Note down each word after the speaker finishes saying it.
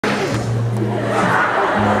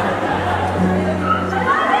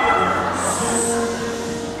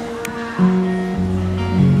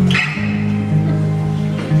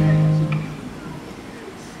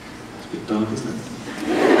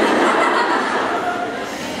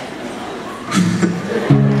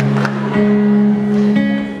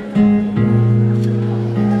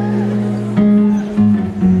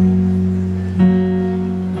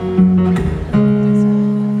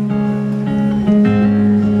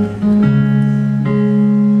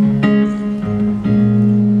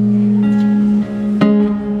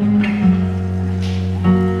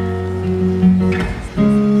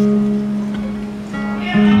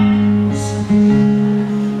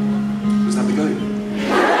go.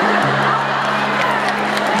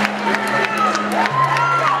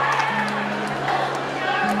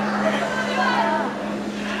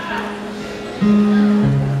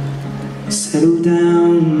 Settle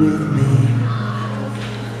down with me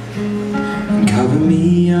and cover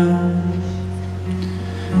me up,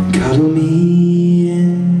 cuddle me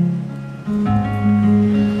in,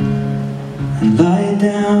 and lie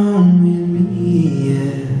down with me,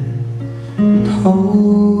 yeah, and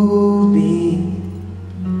hold me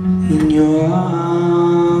in your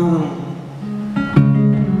arms.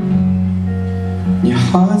 Your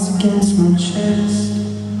heart's against my chest,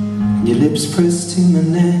 your lips pressed to my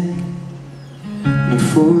neck. I'm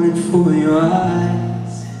falling for your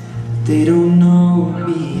eyes, they don't know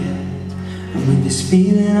me yet. And with this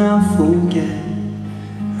feeling I'll forget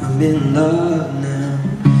I'm in love now.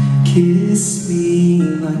 Kiss me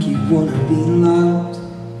like you wanna be loved.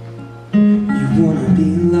 You wanna be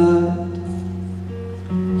loved.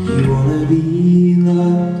 You wanna be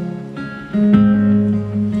loved.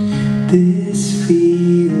 This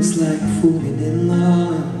feels like falling in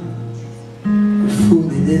love.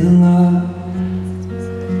 Falling in love.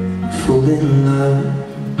 Fall in love.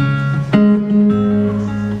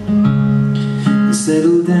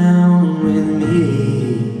 Settle down with me,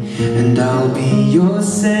 and I'll be your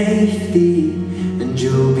safety, and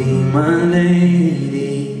you'll be my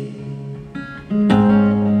lady.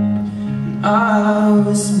 I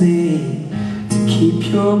was made to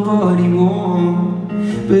keep your body warm,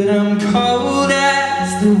 but I'm cold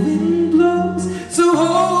as the wind blows, so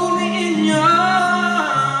hold me in your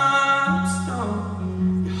arms.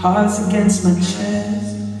 Your heart's against my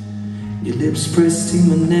chest, your lips pressed to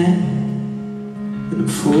my neck, and I'm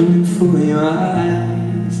falling for your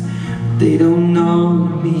eyes. They don't know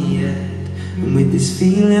me yet, and with this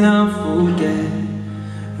feeling I'll forget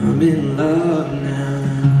I'm in love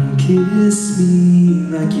now. Kiss me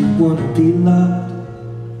like you wanna be loved.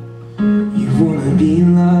 You wanna be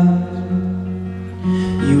loved.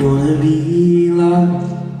 You wanna be loved.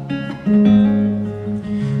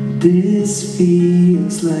 This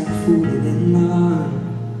feels like falling in love.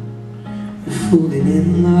 Falling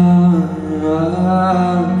in love.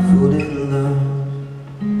 Falling in love.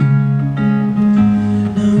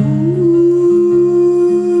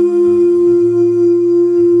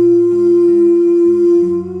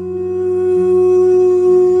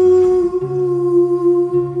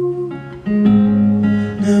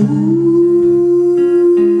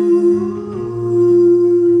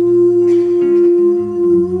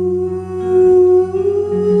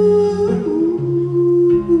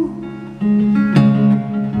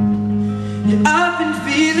 I've been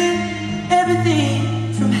feeling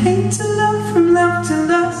everything, from hate to love, from love to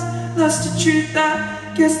lust, lust to truth. I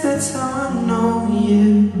guess that's how I know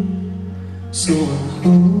you. So I'll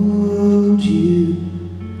hold you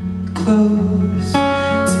close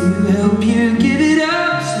to help you give it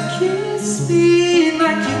up. So kiss me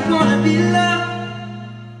like you wanna be loved.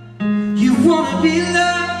 You wanna be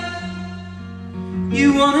loved. You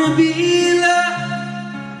wanna be loved.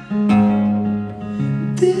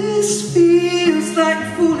 This feels like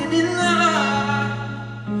falling in love.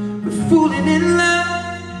 We're falling in love.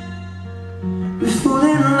 We're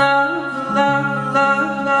falling in love, love, love,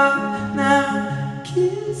 love. Now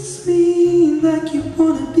kiss me like you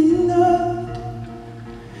wanna be loved.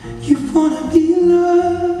 You wanna be